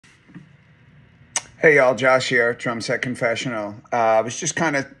Hey y'all, Josh here, Drum Set Confessional. I was just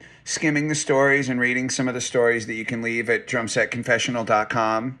kind of skimming the stories and reading some of the stories that you can leave at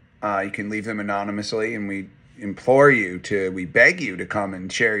drumsetconfessional.com. You can leave them anonymously, and we beg you to come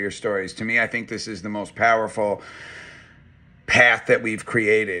and share your stories. To me, I think this is the most powerful path that we've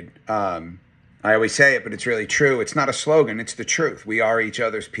created. I always say it, but it's really true. It's not a slogan, it's the truth. We are each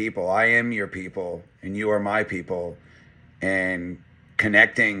other's people. I am your people, and you are my people. And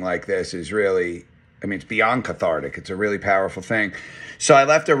connecting like this is really, it's beyond cathartic. It's a really powerful thing. So I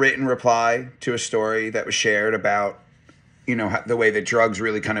left a written reply to a story that was shared about, the way that drugs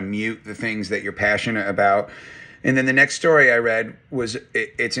really kind of mute the things that you're passionate about. And then the next story I read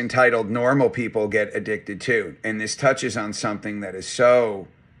it's entitled "Normal People Get Addicted Too." And this touches on something that is so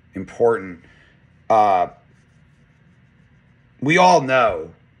important. We all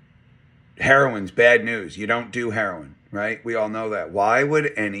know heroin's bad news. You don't do heroin, right? We all know that. Why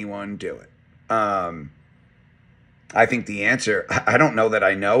would anyone do it? I think the answer, I don't know that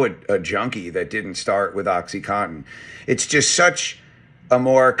I know a junkie that didn't start with OxyContin. It's just such a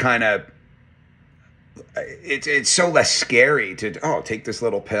more kind of, it's so less scary to, take this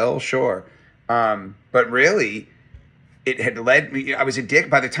little pill, sure. But really, it had led me, I was addicted.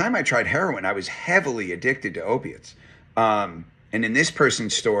 By the time I tried heroin, I was heavily addicted to opiates. And in this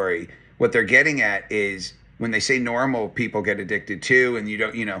person's story, what they're getting at is when they say normal people get addicted too, and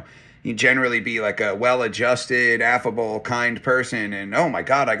you generally be like a well-adjusted, affable, kind person, and oh my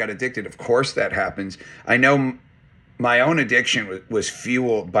God, I got addicted. Of course that happens. I know my own addiction was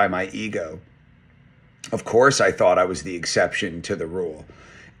fueled by my ego. Of course I thought I was the exception to the rule.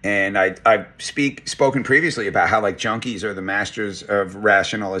 And I've spoken previously about how like junkies are the masters of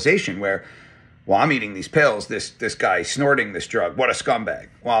rationalization, where, well, I'm eating these pills, this guy snorting this drug, what a scumbag.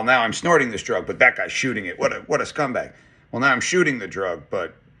 Well, now I'm snorting this drug, but that guy's shooting it, what a scumbag. Well, now I'm shooting the drug,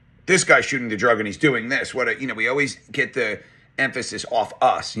 but this guy's shooting the drug and he's doing this. We always get the emphasis off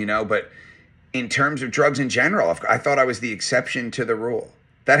us, but in terms of drugs in general, I thought I was the exception to the rule.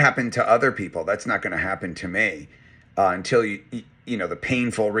 That happened to other people. That's not going to happen to me until the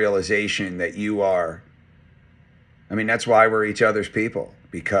painful realization that you are. That's why we're each other's people,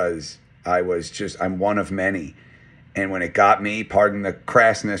 because I'm one of many. And when it got me, pardon the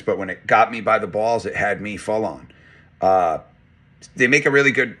crassness, but when it got me by the balls, it had me full on. They make a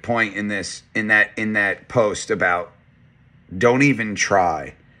really good point in that post about don't even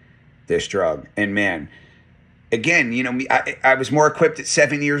try this drug. And man, again, I was more equipped at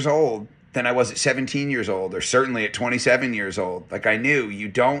 7 years old than I was at 17 years old, or certainly at 27 years old. Like, I knew you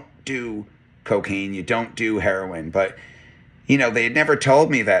don't do cocaine, you don't do heroin, but they had never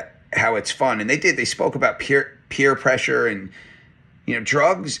told me that how it's fun. And they spoke about peer pressure, and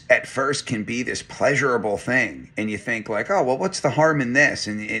drugs at first can be this pleasurable thing, and you think like, oh well, what's the harm in this?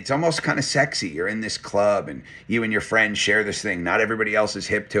 And it's almost kind of sexy. You're in this club and you and your friends share this thing, not everybody else is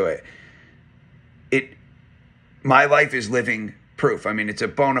hip to it. My life is living proof. It's a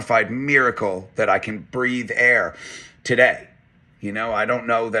bona fide miracle that I can breathe air today. I don't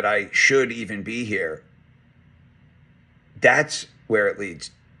know that I should even be here. That's where it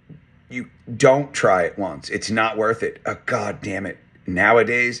leads. You don't try it once. It's not worth it. Oh, God damn it.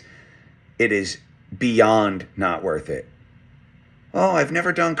 Nowadays, it is beyond not worth it. Oh, I've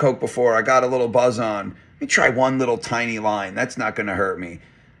never done coke before. I got a little buzz on. Let me try one little tiny line. That's not going to hurt me.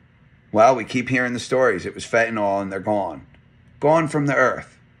 Well, we keep hearing the stories. It was fentanyl and they're gone. Gone from the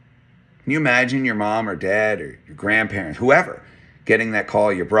earth. Can you imagine your mom or dad or your grandparents, whoever, getting that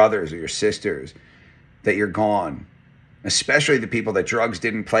call, your brothers or your sisters, that you're gone? Especially the people that drugs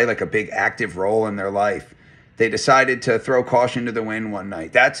didn't play like a big active role in their life. They decided to throw caution to the wind one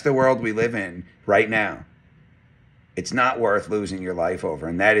night. That's the world we live in right now. It's not worth losing your life over,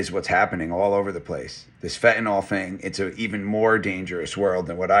 and that is what's happening all over the place. This fentanyl thing, it's an even more dangerous world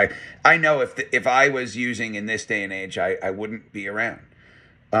than what I know. If I was using in this day and age, I wouldn't be around.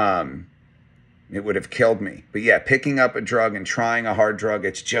 It would have killed me. But yeah, picking up a drug and trying a hard drug,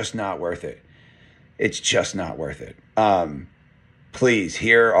 it's just not worth it. It's just not worth it. Please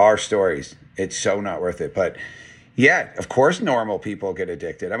hear our stories. It's so not worth it. But yeah, of course, normal people get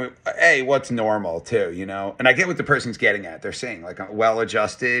addicted. Hey, what's normal too, And I get what the person's getting at. They're saying like, I'm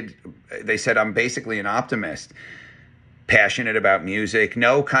well-adjusted. They said I'm basically an optimist, passionate about music,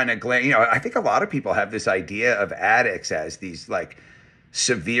 no kind of I think a lot of people have this idea of addicts as these like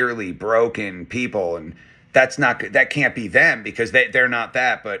severely broken people, and that can't be them because they're not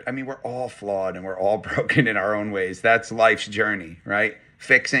that. But we're all flawed and we're all broken in our own ways. That's life's journey, right?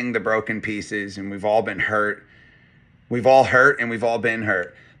 Fixing the broken pieces, and we've all been hurt. We've all hurt and we've all been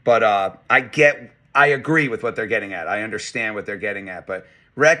hurt. But I agree with what they're getting at. I understand what they're getting at. But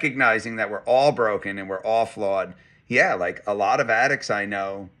recognizing that we're all broken and we're all flawed. Yeah, like a lot of addicts I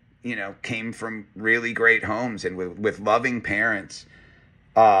know, came from really great homes and with loving parents.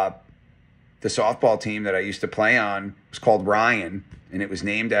 The softball team that I used to play on was called Ryan, and it was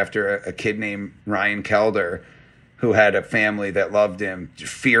named after a kid named Ryan Kelder, who had a family that loved him,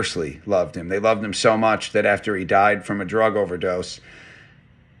 fiercely loved him. They loved him so much that after he died from a drug overdose,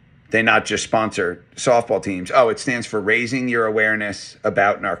 they not just sponsor softball teams. Oh, it stands for Raising Your Awareness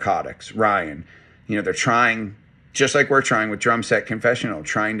About Narcotics, Ryan. They're trying, just like we're trying with Drum Set Confessional,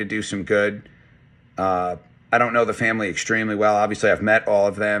 trying to do some good. I don't know the family extremely well. Obviously, I've met all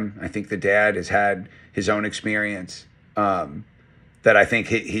of them. I think the dad has had his own experience that I think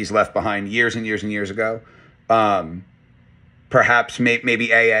he's left behind years and years and years ago. Perhaps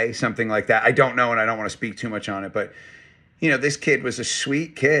maybe AA, something like that. I don't know, and I don't want to speak too much on it. But, this kid was a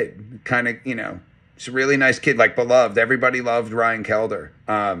sweet kid, kind of, he's a really nice kid, like beloved. Everybody loved Ryan Kelder.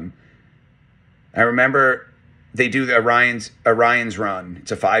 I remember they do a Ryan's run.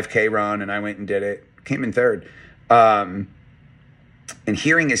 It's a 5K run, and I went and did it. Came in third. And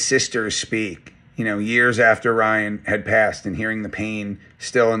hearing his sisters speak, years after Ryan had passed, and hearing the pain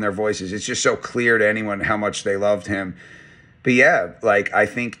still in their voices, it's just so clear to anyone how much they loved him. But yeah, like I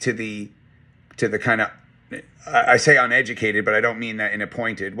think to the kind of, I say uneducated, but I don't mean that in a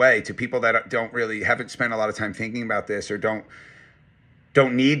pointed way, to people that haven't spent a lot of time thinking about this or don't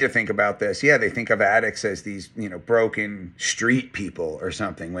need to think about this. Yeah, they think of addicts as these, broken street people or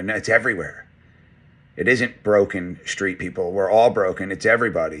something, when it's everywhere. It isn't broken street people. We're all broken. It's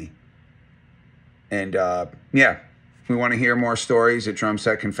everybody. And yeah, we want to hear more stories at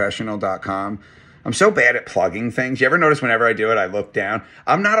drumsetconfessional.com. I'm so bad at plugging things. You ever notice whenever I do it, I look down?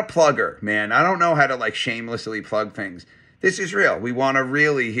 I'm not a plugger, man. I don't know how to shamelessly plug things. This is real. We want to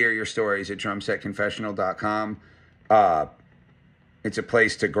really hear your stories at drumsetconfessional.com. It's a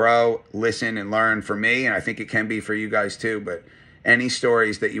place to grow, listen, and learn for me, and I think it can be for you guys too. But any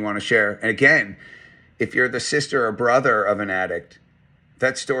stories that you want to share. And again, if you're the sister or brother of an addict,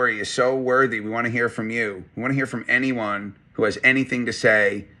 that story is so worthy. We want to hear from you. We want to hear from anyone who has anything to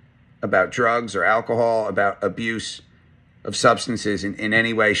say about drugs or alcohol, about abuse of substances in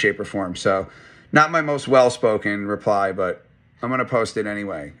any way, shape, or form. So not my most well-spoken reply, but I'm going to post it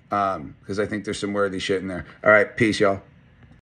anyway because I think there's some worthy shit in there. All right, peace, y'all.